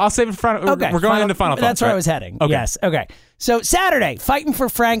 I'll save it for final. Okay. We're going into final thoughts. That's where I was heading. Okay. Yes. Okay. So Saturday, fighting for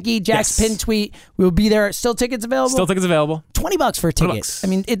Frankie. Jack's pin tweet. We will be there. Still tickets available? Still tickets available. $20 for a ticket. $20. I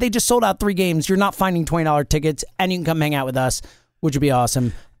mean, they just sold out 3 games. You're not finding $20 tickets, and you can come hang out with us, which would be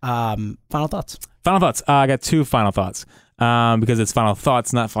awesome. Final thoughts? Final thoughts. I got 2 final thoughts because it's final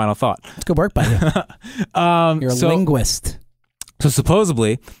thoughts, not final thought. It's good work by you. You're a linguist. So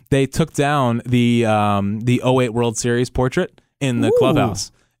supposedly they took down the 08 World Series portrait in the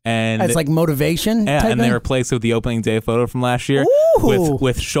clubhouse, and it's like motivation. Yeah, type and they thing? replaced it with the opening day photo from last year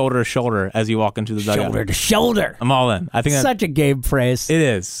with shoulder to shoulder as you walk into the dugout. Shoulder to shoulder. I'm all in. I think that's such a Gabe phrase. It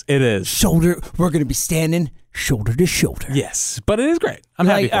is. Shoulder. We're going to be standing shoulder to shoulder. Yes, but it is great. I'm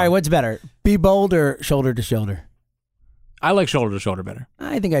happy. All right, what's better? Be bold or shoulder to shoulder? I like shoulder to shoulder better.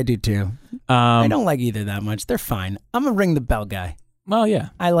 I think I do too. I don't like either that much. They're fine. I'm a ring the bell guy. Well, yeah.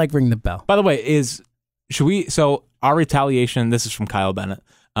 I like ring the bell. By the way, so our retaliation, this is from Kyle Bennett.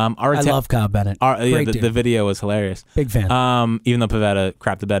 I love Kyle Bennett. The video was hilarious. Big fan. Even though Pavetta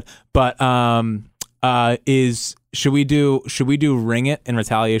crapped the bed. But should we do Ring It in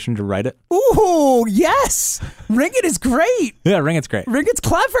retaliation to Write It? Ooh, yes. Ring It is great. Yeah, Ring It's great. Ring It's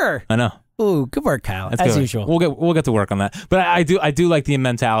clever. I know. Ooh, good work, Kyle. That's as good. usual. We'll get to work on that. But I do like the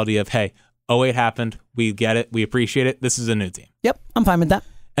mentality of, hey, 08 happened. We get it. We appreciate it. This is a new team. Yep, I'm fine with that.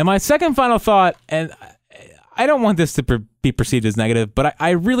 And my second final thought, and I don't want this to be perceived as negative, but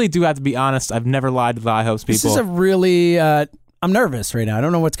I really do have to be honest. I've never lied to the IHOPs people. This is a really, I'm nervous right now. I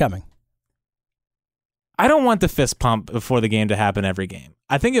don't know what's coming. I don't want the fist pump before the game to happen every game.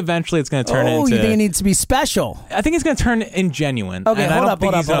 I think eventually it's going to turn into... Oh, you think it needs to be special? I think it's going to turn in genuine. Okay, and hold I don't up.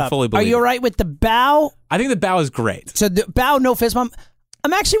 think he's going to fully believe Are you all right with the bow? I think the bow is great. So the bow, no fist bump.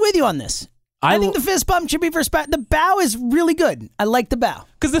 I'm actually with you on this. I think the fist bump should be for the bow is really good. I like the bow.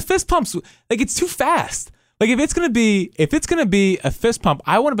 Because the fist pumps, like, it's too fast. Like, if it's gonna be a fist pump,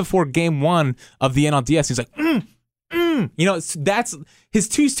 I want it before game 1 of the NLDS. He's like, you know, that's his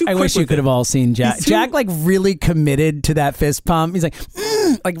too quick. I wish you could have all seen Jack. Jack like really committed to that fist pump. He's like,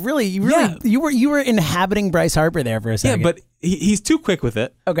 like really, you were inhabiting Bryce Harper there for a second. Yeah, but he's too quick with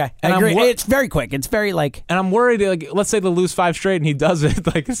it. Okay, and I agree. It's very quick. It's very like. And I'm worried. Like, let's say they'll lose 5 straight, and he does it.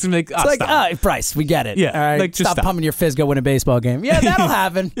 Like, this is Bryce, we get it. Yeah, all right, like, just stop pumping your fist. Go win a baseball game. Yeah, that'll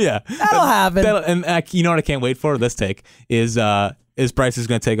happen. Yeah, that'll happen. And you know what I can't wait for? This take is Bryce is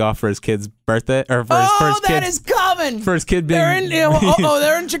going to take off for his kid's birthday or for his kid. That is coming. For his kid being.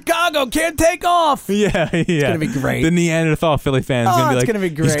 They're in Chicago. Can't take off. Yeah. It's gonna be great. The Neanderthal Philly fan's gonna be like, it's gonna be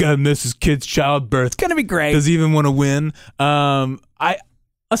great. He's gonna miss his kid's childbirth. It's gonna be great. Does he even want to win?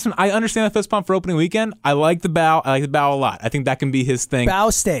 Listen, I understand the fist pump for opening weekend. I like the bow. I like the bow a lot. I think that can be his thing. Bow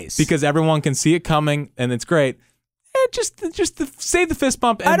stays because everyone can see it coming, and it's great. Just save the fist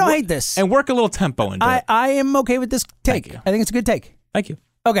bump. And I don't hate this. And work a little tempo into it. I am okay with this take. I think it's a good take. Thank you.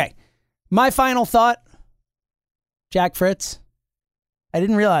 Okay. My final thought, Jack Fritz. I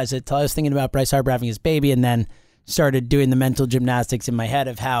didn't realize it till I was thinking about Bryce Harper having his baby and then started doing the mental gymnastics in my head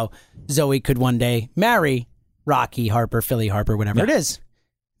of how Zoe could one day marry Rocky Harper, Philly Harper, whatever it is.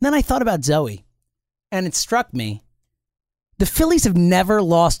 And then I thought about Zoe, and it struck me. The Phillies have never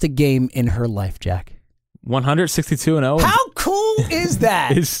lost a game in her life, Jack. 162-0. How cool is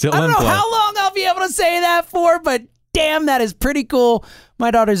that? It's still I don't in know play. how long I'll be able to say that for, but damn, that is pretty cool.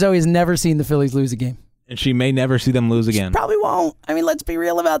 My daughter Zoe has never seen the Phillies lose a game. And she may never see them lose again. Probably won't. I mean, let's be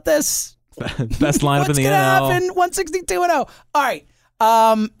real about this. Best lineup in the NL. What's going to happen? 162-0. All right.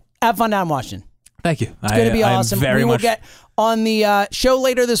 Have fun down in Washington. Thank you. It's going to be awesome. We will get on the show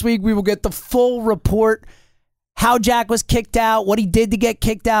later this week. We will get the full report. How Jack was kicked out, what he did to get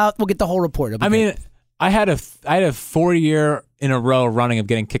kicked out. We'll get the whole report. I had a 4-year in a row running of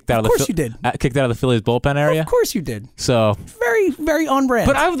getting kicked out of the Phillies bullpen area. Of course you did. So very, very on brand.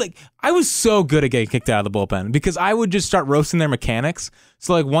 But I was so good at getting kicked out of the bullpen because I would just start roasting their mechanics.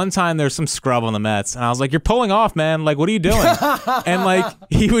 So like one time there's some scrub on the Mets and I was like, "You're pulling off, man. Like, what are you doing?" And like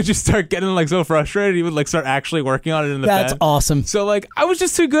he would just start getting like so frustrated. He would like start actually working on it in the pen. That's awesome. So like I was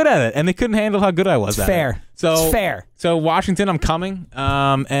just too good at it, and they couldn't handle how good I was. It's fair. It's fair. So Washington, I'm coming.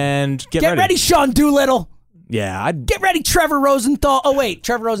 And get ready, Sean Doolittle. Yeah, get ready, Trevor Rosenthal. Oh wait,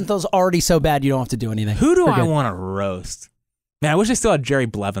 Trevor Rosenthal's already so bad you don't have to do anything. Who do I want to roast? Man, I wish they still had Jerry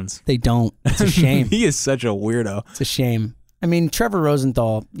Blevins. They don't. It's a shame. He is such a weirdo. It's a shame. I mean, Trevor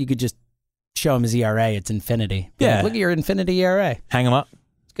Rosenthal, you could just show him his ERA. It's infinity. Yeah. Like, look at your infinity ERA. Hang him up.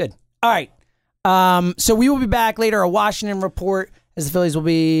 It's good. All right. So we will be back later, a Washington report, as the Phillies will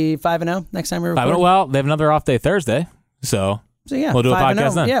be 5-0 next time we record. 5-0. Well, they have another off day Thursday. So yeah, we'll do a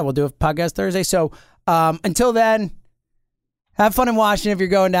podcast then. Yeah, we'll do a podcast Thursday. So until then, have fun in Washington if you're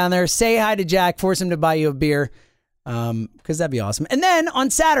going down there. Say hi to Jack. Force him to buy you a beer because that'd be awesome. And then on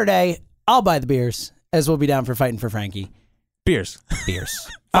Saturday, I'll buy the beers as we'll be down for Fighting for Frankie. Beers.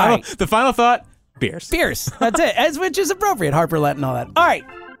 All right. The final thought, beers. That's it, which is appropriate. Harper let and all that. All right.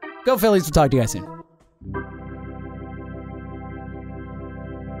 Go Phillies. We'll talk to you guys soon.